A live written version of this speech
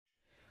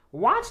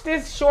Watch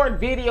this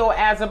short video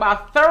as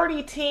about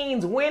 30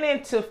 teens went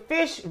into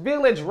Fish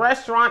Village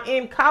restaurant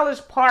in College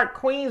Park,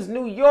 Queens,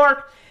 New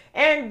York,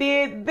 and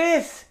did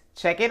this.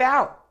 Check it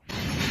out.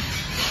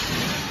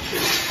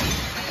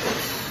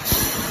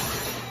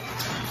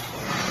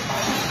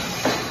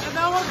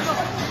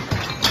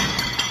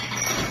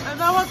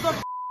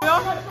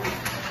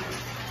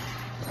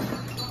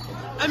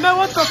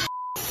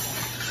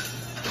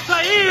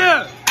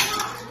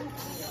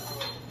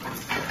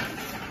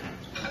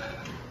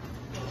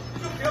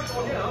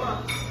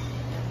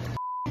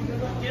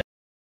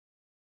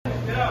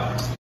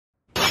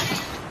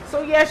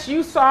 So yes,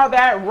 you saw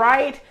that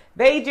right.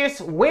 They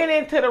just went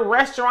into the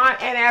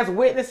restaurant, and as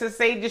witnesses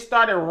say, just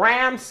started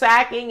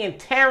ransacking and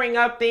tearing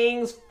up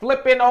things,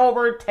 flipping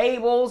over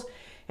tables,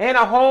 and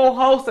a whole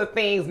host of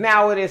things.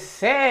 Now, it is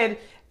said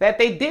that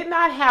they did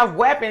not have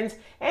weapons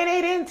and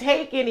they didn't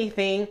take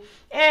anything.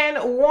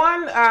 And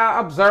one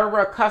observer,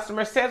 a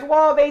customer, says,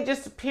 well, they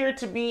just appear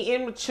to be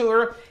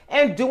immature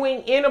and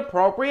doing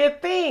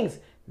inappropriate things.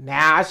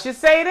 Now, I should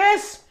say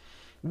this.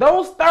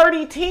 Those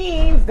 30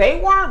 teens, they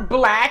weren't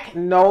black.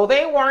 No,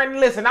 they weren't.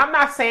 Listen, I'm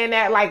not saying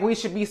that like we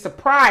should be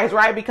surprised,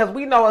 right? Because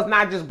we know it's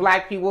not just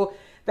black people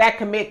that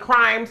commit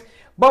crimes.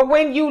 But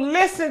when you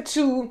listen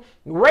to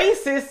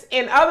racists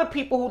and other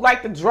people who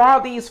like to draw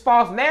these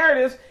false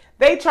narratives,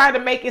 they try to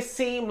make it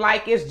seem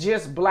like it's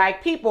just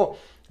black people.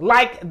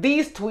 Like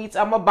these tweets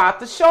I'm about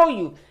to show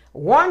you.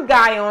 One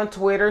guy on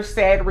Twitter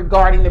said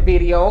regarding the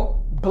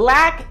video,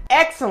 "Black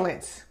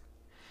excellence."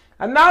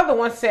 Another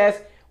one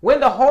says, "When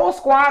the whole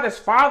squad is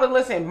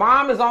fatherless and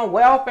mom is on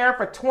welfare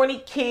for 20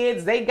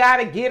 kids, they got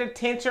to get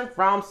attention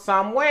from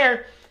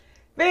somewhere."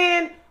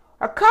 Then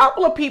a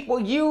couple of people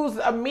use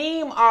a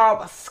meme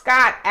of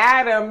Scott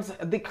Adams,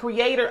 the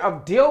creator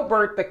of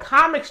Dilbert, the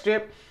comic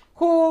strip,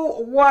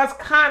 who was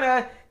kind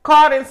of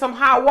caught in some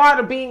hot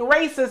water being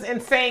racist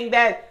and saying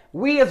that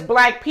we as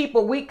black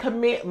people, we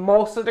commit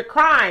most of the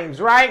crimes,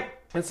 right?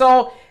 And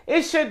so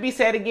it should be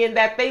said again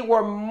that they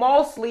were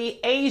mostly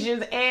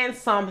Asians and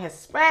some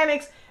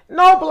Hispanics,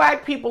 no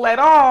black people at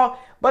all.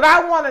 But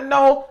I want to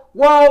know,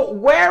 well,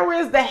 where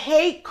is the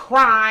hate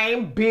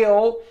crime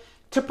bill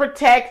to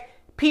protect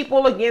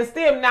people against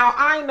them? Now,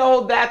 I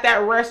know that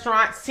that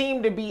restaurant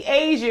seemed to be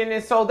Asian,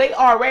 and so they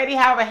already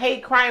have a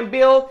hate crime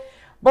bill.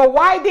 But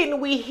why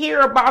didn't we hear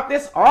about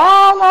this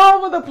all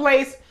over the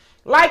place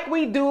like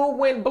we do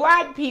when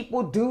black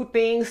people do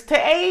things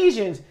to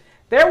Asians?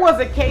 There was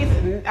a case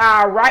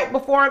right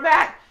before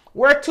that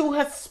where two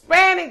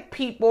Hispanic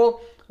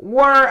people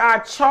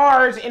were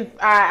charged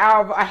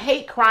of a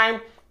hate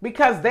crime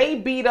because they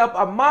beat up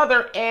a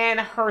mother and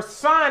her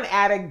son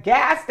at a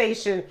gas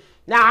station.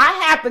 Now, I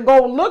have to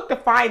go look to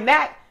find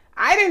that.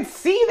 I didn't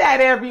see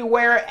that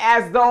everywhere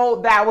as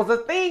though that was a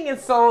thing. And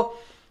so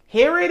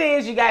here it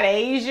is. You got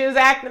Asians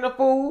acting a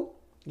fool.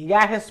 You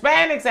got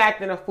Hispanics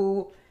acting a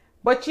fool.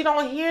 But you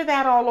don't hear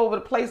that all over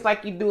the place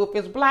like you do if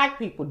it's black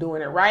people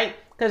doing it, right?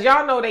 Because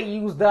y'all know they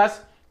used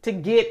us to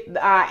get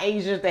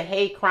Asians the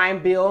hate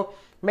crime bill,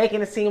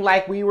 making it seem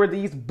like we were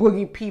these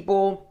boogie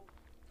people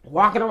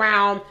walking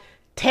around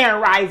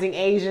terrorizing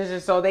Asians.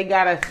 And so they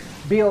got a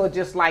bill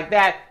just like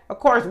that. Of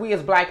course, we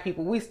as black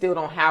people, we still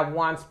don't have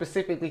one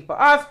specifically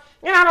for us.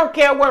 And I don't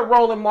care what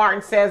Roland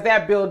Martin says.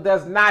 That bill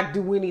does not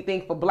do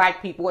anything for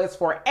black people. It's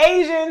for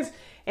Asians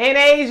and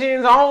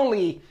Asians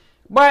only.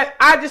 But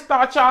I just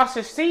thought y'all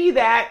should see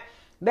that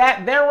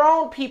their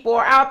own people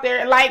are out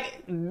there.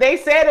 Like they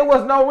said, it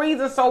was no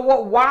reason. So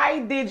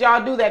why did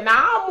y'all do that?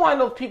 Now, I'm one of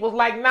those people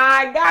like,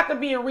 nah, it got to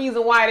be a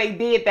reason why they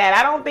did that.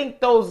 I don't think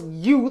those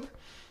youth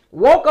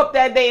woke up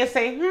that day and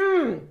say,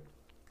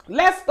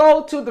 let's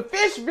go to the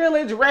Fish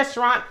Village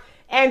restaurant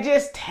and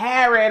just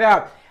tear it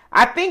up.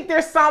 I think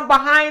there's something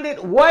behind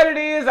it. What it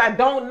is, I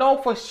don't know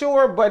for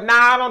sure. But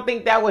I don't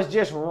think that was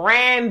just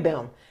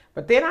random.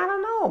 But then I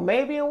don't know.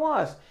 Maybe it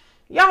was.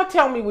 Y'all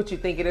tell me what you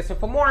think it is. And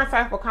for more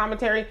insightful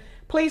commentary,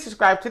 please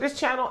subscribe to this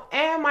channel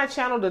and my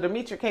channel, The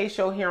Demetra K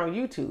Show, here on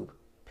YouTube.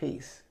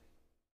 Peace.